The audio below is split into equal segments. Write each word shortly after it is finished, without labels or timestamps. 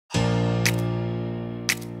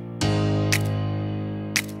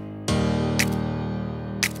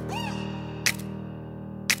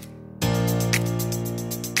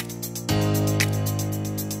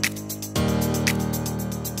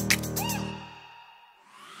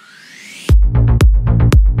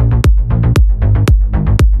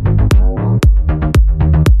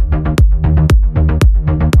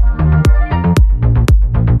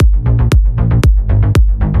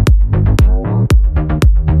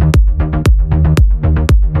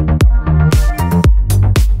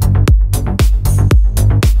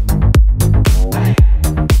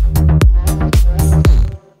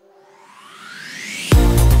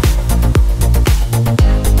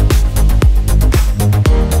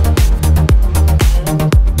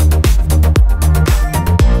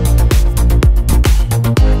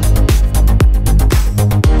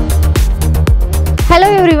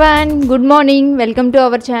Everyone good morning welcome to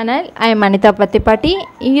our channel I ఎమ్ అనితా పత్తిపాటి.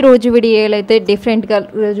 ఈరోజు వీడియోలో అయితే డిఫరెంట్గా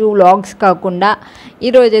రోజు వ్లాగ్స్ కాకుండా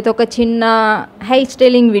ఈరోజు అయితే ఒక చిన్న హెయిర్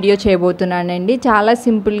స్టైలింగ్ వీడియో చేయబోతున్నానండి. చాలా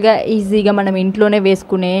సింపుల్గా ఈజీగా మనం ఇంట్లోనే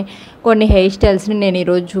వేసుకునే కొన్ని హెయిర్ స్టైల్స్ని నేను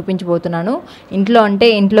ఈరోజు చూపించబోతున్నాను. ఇంట్లో అంటే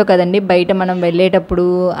ఇంట్లో కదండి, బయట మనం వెళ్ళేటప్పుడు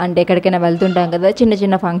అంటే ఎక్కడికైనా వెళ్తుంటాం కదా, చిన్న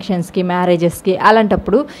చిన్న ఫంక్షన్స్కి, మ్యారేజెస్కి,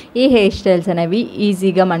 అలాంటప్పుడు ఈ హెయిర్ స్టైల్స్ అనేవి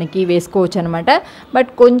ఈజీగా మనకి వేసుకోవచ్చు అనమాట.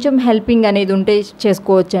 బట్ కొంచెం హెల్పింగ్ అనేది ఉంటే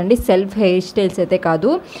చేసుకోవచ్చు అండి, సెల్ఫ్ హెయిర్ స్టైల్స్ అయితే కాదు.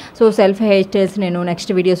 సో సెల్ఫ్ హెయిర్ స్టైల్స్ నేను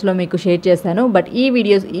నెక్స్ట్ వీడియోస్లో మీకు షేర్ చేస్తాను. బట్ ఈ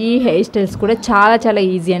హెయిర్ స్టైల్స్ కూడా చాలా చాలా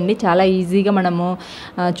ఈజీ అండి. చాలా ఈజీగా మనము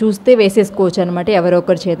చూస్తే వేసేసుకోవచ్చు అనమాట ఎవరో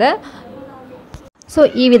ఒకరి చేత. సో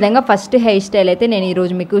ఈ విధంగా ఫస్ట్ హెయిర్ స్టైల్ అయితే నేను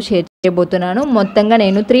ఈరోజు మీకు షేర్ చేయబోతున్నాను. మొత్తంగా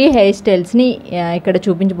నేను 3 హెయిర్ స్టైల్స్ని ఇక్కడ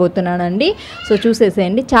చూపించబోతున్నాను అండి. సో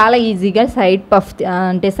చూసేసేయండి. చాలా ఈజీగా సైడ్ పఫ్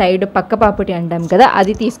అంటే సైడ్ పక్క పాపటి అంటాం కదా,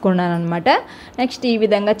 అది తీసుకున్నాను అనమాట. నెక్స్ట్ ఈ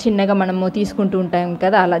విధంగా చిన్నగా మనము తీసుకుంటూ ఉంటాం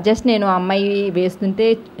కదా, అలా జస్ట్ నేను అమ్మాయి వేస్తుంటే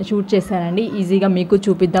షూట్ చేశానండి. ఈజీగా మీకు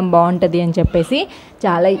చూపిద్దాం బాగుంటుంది అని చెప్పేసి.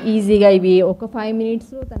 చాలా ఈజీగా ఇవి ఒక 5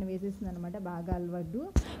 మినిట్స్లో తను వేసేస్తుంది అనమాట. బాగా అలవాటు.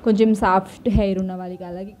 కొంచెం సాఫ్ట్ హెయిర్ ఉన్న వాళ్ళకి,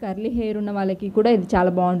 అలాగే కర్లీ హెయిర్ ఉన్న వాళ్ళకి కూడా ఇది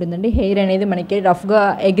చాలా బాగుంటుందండి. హెయిర్ అనేది మనకి రఫ్గా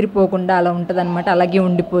ఎగిరిపోకుండా అలా ఉంటుంది అనమాట, అలాగే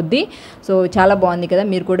ఉండిపోద్ది. సో చాలా బాగుంది కదా,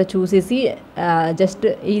 మీరు కూడా చూసేసి జస్ట్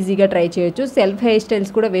ఈజీగా ట్రై చేయొచ్చు. సెల్ఫ్ హెయిర్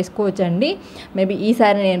స్టైల్స్ కూడా వేసుకోవచ్చు అండి. మేబీ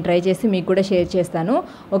ఈసారి నేను ట్రై చేసి మీకు కూడా షేర్ చేస్తాను,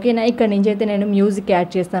 ఓకేనా. ఇక్కడ నుంచి అయితే నేను మ్యూజిక్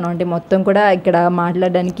యాడ్ చేస్తాను, అంటే మొత్తం కూడా ఇక్కడ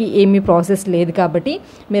మాట్లాడడానికి ఏమీ ప్రాసెస్ లేదు కాబట్టి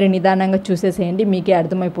మీరు నిదానంగా చూసేసేయండి, మీకే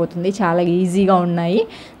అర్థమైపోతుంది. చాలా ఈజీగా ఉన్నాయి,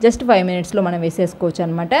 జస్ట్ 5 మినిట్స్లో మనం వేసేసుకోవచ్చు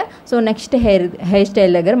అనమాట. సో నెక్స్ట్ హెయిర్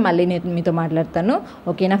స్టైల్ దగ్గర మళ్ళీ నేను మీతో మాట్లాడతాను,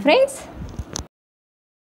 ఓకేనా friends.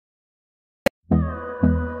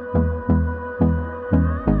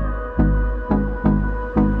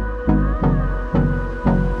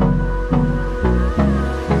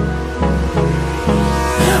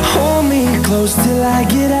 Close till I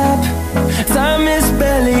get up, time is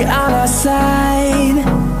barely on our side.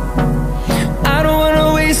 I don't wanna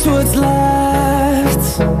waste what's left.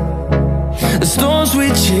 The storms we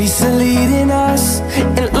chase are leading us,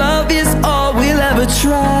 and love is all we'll ever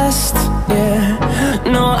trust. Yeah,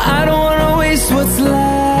 no, I don't wanna waste what's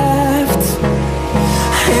left.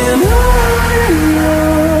 And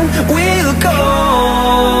on we'll go,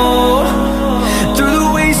 through the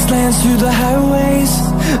wastelands, through the highways,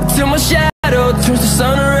 till my shadow turns to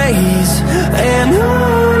sun rays. And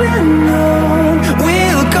on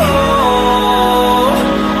we'll go,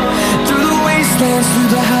 through the wastelands, through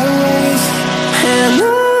the highways. And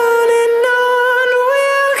on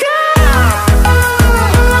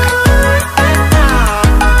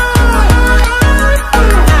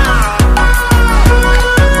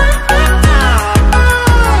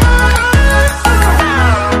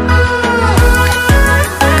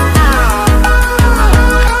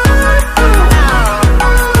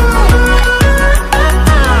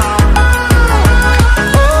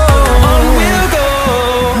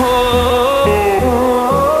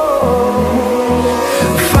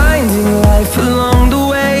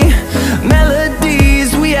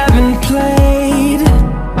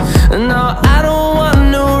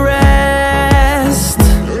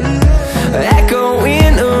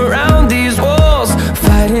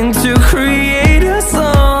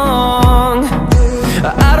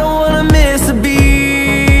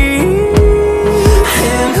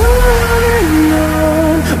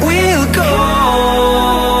we'll go.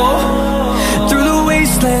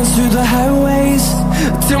 Through the highways,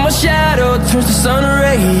 till my shadow turns to sun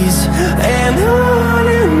rays. And on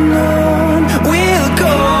we'll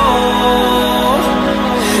go,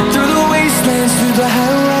 through the wastelands, through the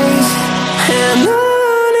highways. And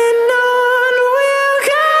on we'll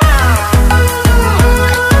go.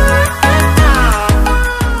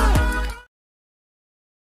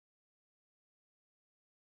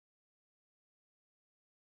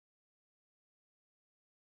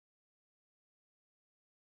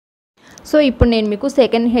 So ఇప్పుడు నేను మీకు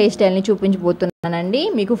second hair స్టైల్ని చూపించబోతున్నానండి.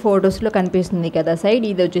 మీకు ఫొటోస్లో కనిపిస్తుంది కదా side,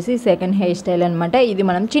 ఇది వచ్చేసి second hair style అనమాట. ఇది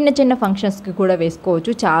మనం చిన్న చిన్న ఫంక్షన్స్కి కూడా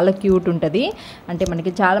వేసుకోవచ్చు. చాలా క్యూట్ ఉంటుంది, అంటే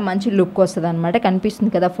మనకి చాలా మంచి లుక్ వస్తుంది అనమాట.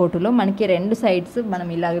 కనిపిస్తుంది కదా ఫోటోలో, మనకి 2 సైడ్స్ మనం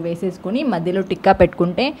ఇలాగ వేసేసుకుని మధ్యలో టిక్కా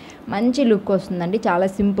పెట్టుకుంటే మంచి లుక్ వస్తుందండి. చాలా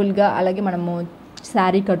సింపుల్గా. అలాగే మనము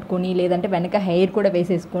శారీ కట్టుకొని లేదంటే వెనక హెయిర్ కూడా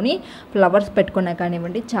వేసేసుకొని ఫ్లవర్స్ పెట్టుకున్నా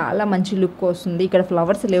కానివ్వండి, చాలా మంచి లుక్ వస్తుంది. ఇక్కడ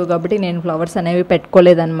ఫ్లవర్స్ లేవు కాబట్టి నేను ఫ్లవర్స్ అనేవి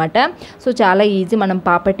పెట్టుకోలేదన్నమాట. సో చాలా ఈజీ. మనం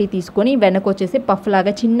పాపటి తీసుకొని వెనక వచ్చేసి పఫ్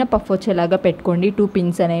లాగా చిన్న పఫ్ వచ్చేలాగా పెట్టుకోండి, 2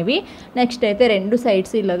 పిన్స్ అనేవి. నెక్స్ట్ అయితే 2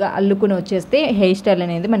 సైడ్స్ ఇలాగా అల్లుకుని వచ్చేస్తే హెయిర్ స్టైల్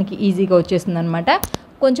అనేది మనకి ఈజీగా వచ్చేస్తుంది అనమాట.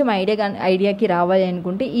 కొంచెం ఐడియాకి రావాలి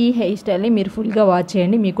అనుకుంటే ఈ హెయిర్ స్టైల్ని మీరు ఫుల్గా వాచ్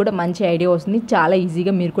చేయండి, మీకు కూడా మంచి ఐడియా వస్తుంది. చాలా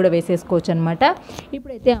ఈజీగా మీరు కూడా వేసేసుకోవచ్చు అనమాట.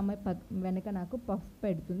 ఇప్పుడైతే అమ్మాయి వెనక నాకు పఫ్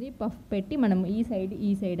పెడుతుంది. పఫ్ పెట్టి మనం ఈ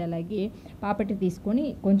సైడ్ అలాగే పాపటి తీసుకొని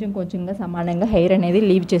కొంచెంగా సమానంగా హెయిర్ అనేది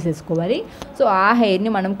లీవ్ చేసేసుకోవాలి. సో ఆ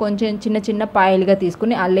హెయిర్ని మనం కొంచెం చిన్న పాయలుగా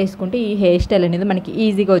తీసుకుని అల్లేసుకుంటే ఈ హెయిర్ స్టైల్ అనేది మనకి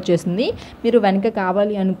ఈజీగా వచ్చేస్తుంది. మీరు వెనక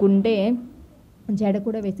కావాలి అనుకుంటే జడ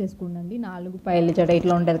కూడా వేసేసుకోండి. 4 పాయల జడ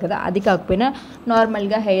ఇట్లా ఉంటుంది కదా, అది కాకపోయినా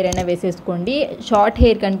నార్మల్గా హెయిర్ అయినా వేసేసుకోండి. షార్ట్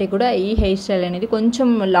హెయిర్ కంటే కూడా ఈ హెయిర్ స్టైల్ అనేది కొంచెం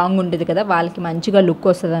లాంగ్ ఉంటుంది కదా, వాళ్ళకి మంచిగా లుక్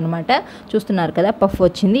వస్తుంది అనమాట. చూస్తున్నారు కదా పఫ్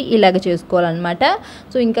వచ్చింది, ఇలాగ చేసుకోవాలన్నమాట.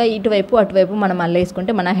 సో ఇంకా ఇటువైపు అటువైపు మనం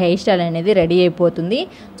అల్లేసుకుంటే మన హెయిర్ స్టైల్ అనేది రెడీ అయిపోతుంది.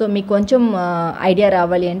 సో మీకు కొంచెం ఐడియా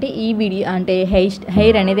రావాలి అంటే ఈ వీడియో అంటే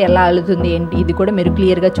హెయిర్ అనేది ఎలా అల్లుతుంది ఏంటి ఇది కూడా మీరు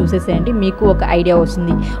క్లియర్గా చూసేసేయండి, మీకు ఒక ఐడియా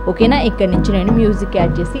వస్తుంది. ఓకేనా? ఇక్కడ నుంచి నేను మ్యూజిక్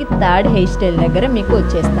యాడ్ చేసి థర్డ్ హెయిర్ స్టైల్ దగ్గర మీకు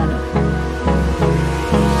వచ్చేస్తాను.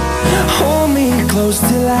 Hold me close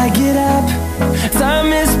till I get up. Time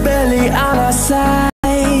is barely on our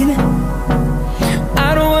side. I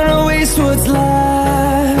don't wanna waste what's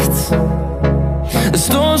left. The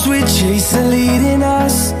storms we chase are leading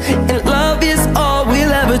us, and love is all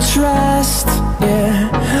we'll ever trust. Yeah,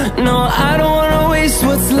 no, I don't wanna waste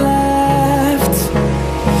what's left.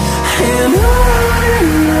 And on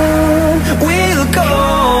we'll go,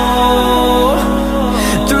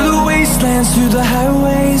 through the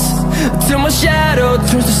highways, till my shadow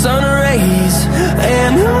turns to sun rays.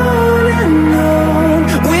 And on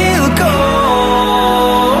we'll go,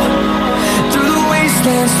 through the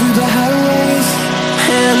wastelands, through the highways.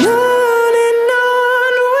 And on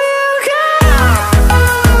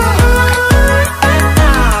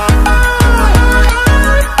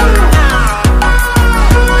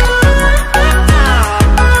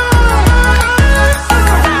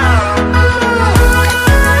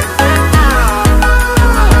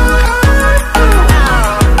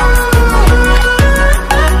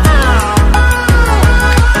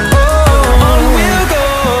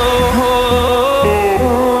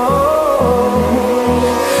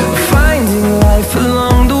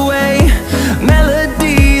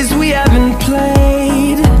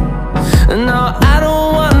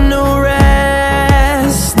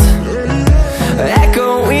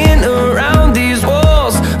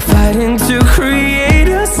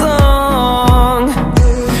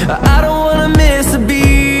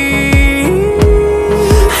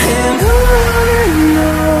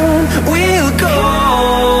we'll go.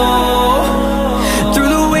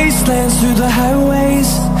 Through the highways,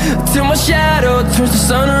 till my shadow turns to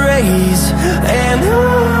sun rays. And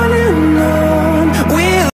on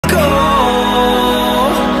we'll go,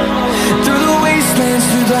 through the wastelands,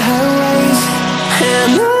 through the highways.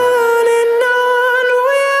 And on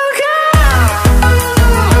we'll go.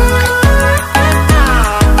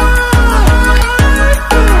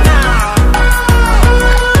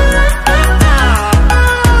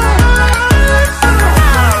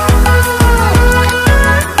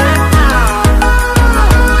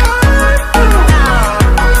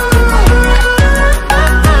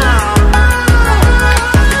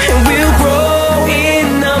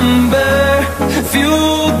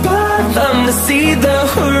 See the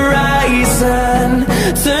horizon,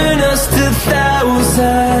 turn us to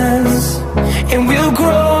thousands, and we'll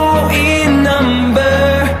grow in number,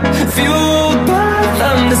 fueled by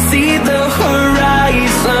them to see the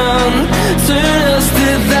horizon, turn us to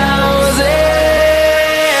thousands.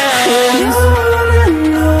 And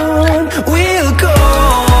on we'll go,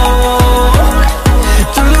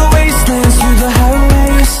 through the wastelands, through the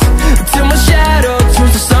highways, till my shadow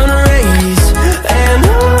turns to sun rays. And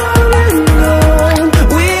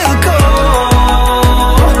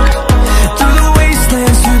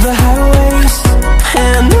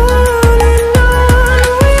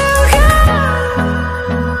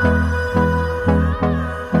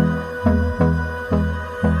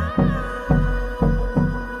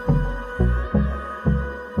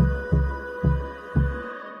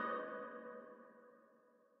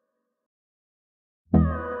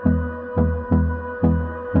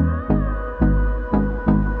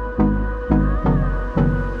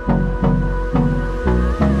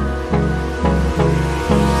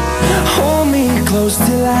close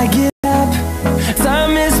till I get up.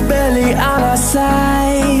 Time is barely on our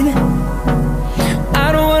side. I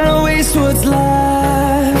don't wanna waste what's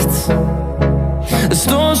left. The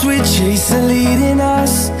storms we chase are leading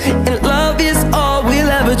us, and love is all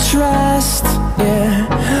we'll ever trust. Yeah,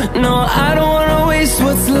 no, I don't wanna waste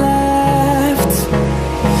what's left.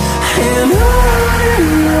 And on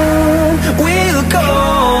we'll go,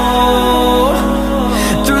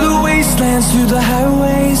 through the wastelands, through the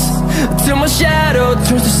highways, till my shadow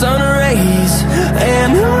turns to sun rays.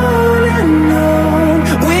 and on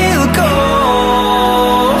we'll go,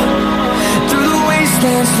 through the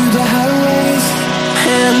wastelands, through the highways,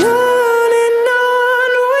 and on we'll go.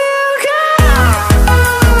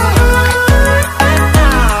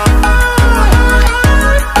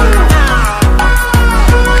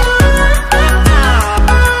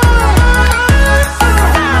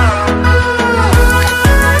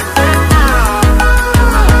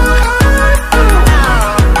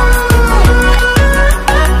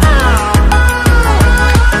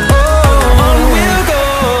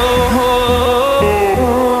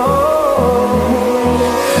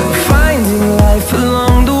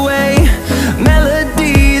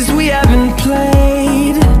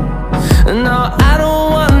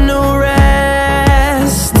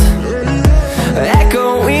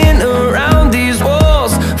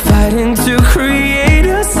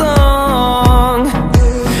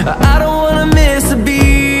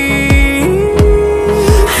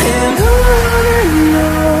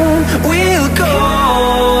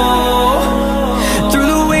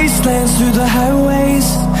 Through the highways,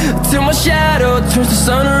 till my shadow turns to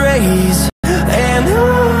sun rays, and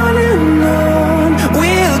on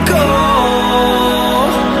we'll go,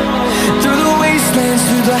 through the wastelands,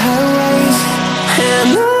 through the highways,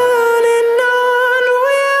 and on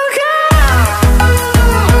we'll go.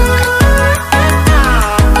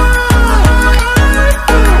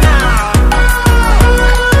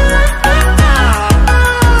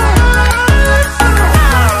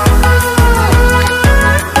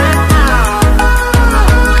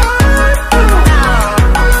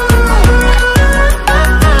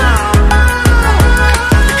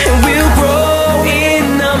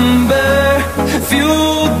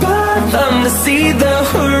 See the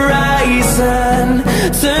horizon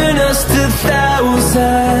turn us to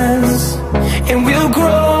thousands, and we'll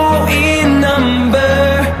grow in number,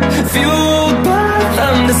 fueled by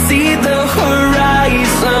them to see the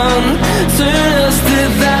horizon turn us to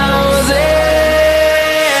thousands,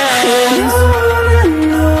 and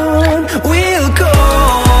on we'll go,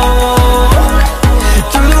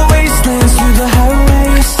 through the wastelands, through the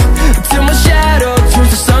highways, till my shadow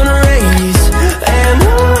turns to sun rays, and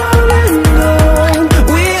on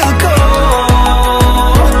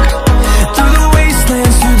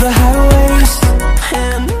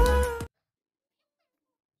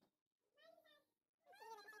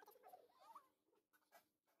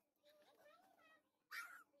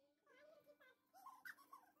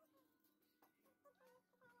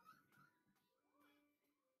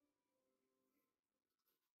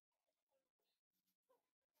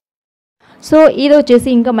so ఇది వచ్చేసి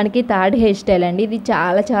ఇంకా మనకి third hair style అండి. ఇది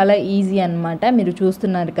చాలా చాలా easy అనమాట. మీరు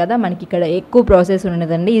చూస్తున్నారు కదా, మనకి ఇక్కడ ఎక్కువ ప్రాసెస్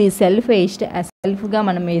ఉండదండి. ఇది సెల్ఫ్గా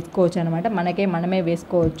మనం వేసుకోవచ్చు అనమాట. మనమే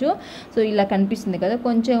వేసుకోవచ్చు. సో ఇలా కనిపిస్తుంది కదా,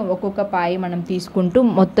 కొంచెం ఒక్కొక్క పాయి మనం తీసుకుంటూ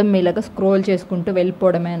మొత్తం ఇలాగా స్క్రోల్ చేసుకుంటూ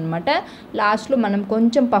వెళ్ళిపోవడమే అనమాట. లాస్ట్లో మనం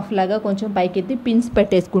కొంచెం పఫ్ లాగా కొంచెం పైకెత్తి పిన్స్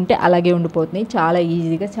పెట్టేసుకుంటే అలాగే ఉండిపోతుంది. చాలా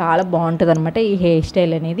ఈజీగా చాలా బాగుంటుంది అనమాట ఈ హెయిర్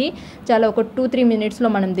స్టైల్ అనేది. చాలా ఒక 2-3 మినిట్స్లో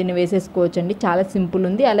మనం దీన్ని వేసేసుకోవచ్చు అండి. చాలా సింపుల్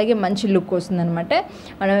ఉంది, అలాగే మంచి లుక్ వస్తుంది అనమాట.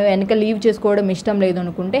 మనం వెనక లీవ్ చేసుకోవడం ఇష్టం లేదు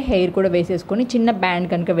అనుకుంటే హెయిర్ కూడా వేసేసుకొని చిన్న బ్యాండ్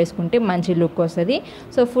కనుక వేసుకుంటే మంచి లుక్ వస్తుంది.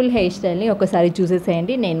 సో ఫుల్ హెయిర్ స్టైల్ని ఒకసారి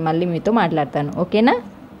చూసేసేయండి, నేను మళ్ళీ మీతో మాట్లాడతాను. ఓకేనా?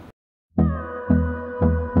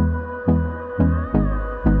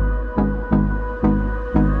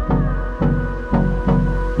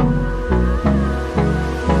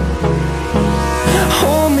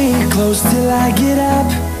 Close till I get up,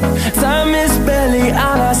 time is barely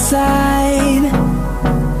on our side.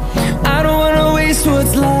 I don't wanna waste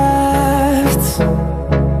what's left.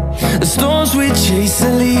 The storms we chase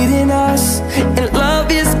are leading us, and love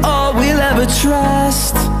is all we'll ever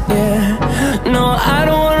trust. Yeah, no, I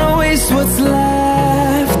don't wanna waste what's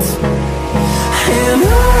left. And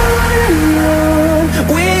on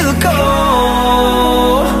we'll go,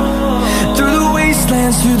 through the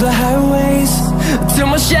wastelands, through the highways, till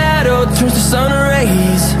my shadow turns to sun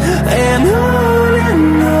rays, and on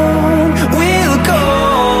we'll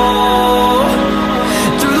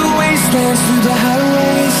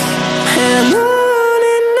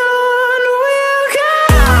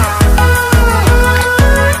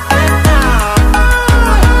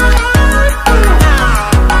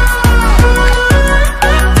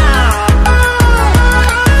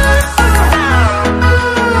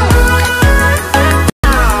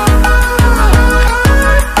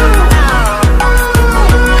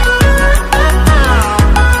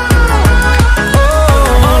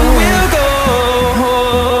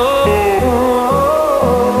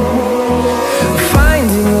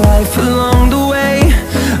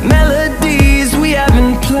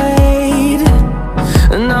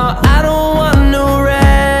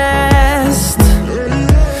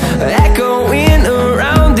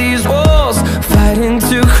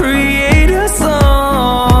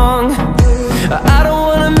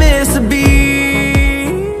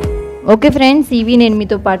okay friends, ఇవి నేను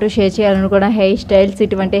మీతో పాటు share చేయాలనుకున్న hair styles.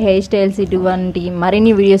 ఇటువంటి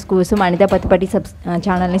మరిన్ని videos కోసం అనితా పత్తిపాటి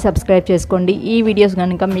ఛానల్ని subscribe చేసుకోండి. ఈ వీడియోస్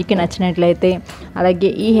కనుక మీకు నచ్చినట్లయితే, అలాగే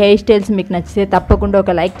ఈ హెయిర్ స్టైల్స్ మీకు నచ్చితే తప్పకుండా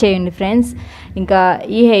ఒక లైక్ చేయండి ఫ్రెండ్స్. ఇంకా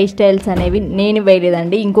ఈ హెయిర్ స్టైల్స్ అనేవి నేను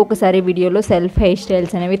వేయలేదండి, ఇంకొకసారి వీడియోలో సెల్ఫ్ హెయిర్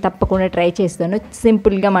స్టైల్స్ అనేవి తప్పకుండా ట్రై చేస్తాను.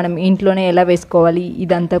 సింపుల్గా మనం ఇంట్లోనే ఎలా వేసుకోవాలి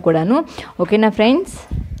ఇదంతా కూడాను. ఓకేనా ఫ్రెండ్స్?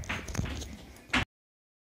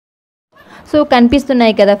 సో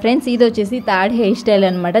కనిపిస్తున్నాయి కదా ఫ్రెండ్స్, ఇది వచ్చేసి థర్డ్ హెయిర్ స్టైల్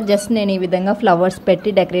అనమాట. జస్ట్ నేను ఈ విధంగా ఫ్లవర్స్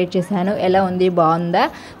పెట్టి డెకరేట్ చేశాను. ఎలా ఉంది, బాగుందా?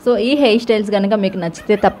 సో ఈ హెయిర్ స్టైల్స్ కనుక మీకు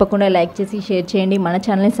నచ్చితే తప్పకుండా లైక్ చేసి షేర్ చేయండి. మన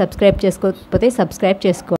ఛానల్ని సబ్స్క్రైబ్ చేసుకోకపోతే సబ్స్క్రైబ్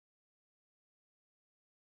చేసుకోండి.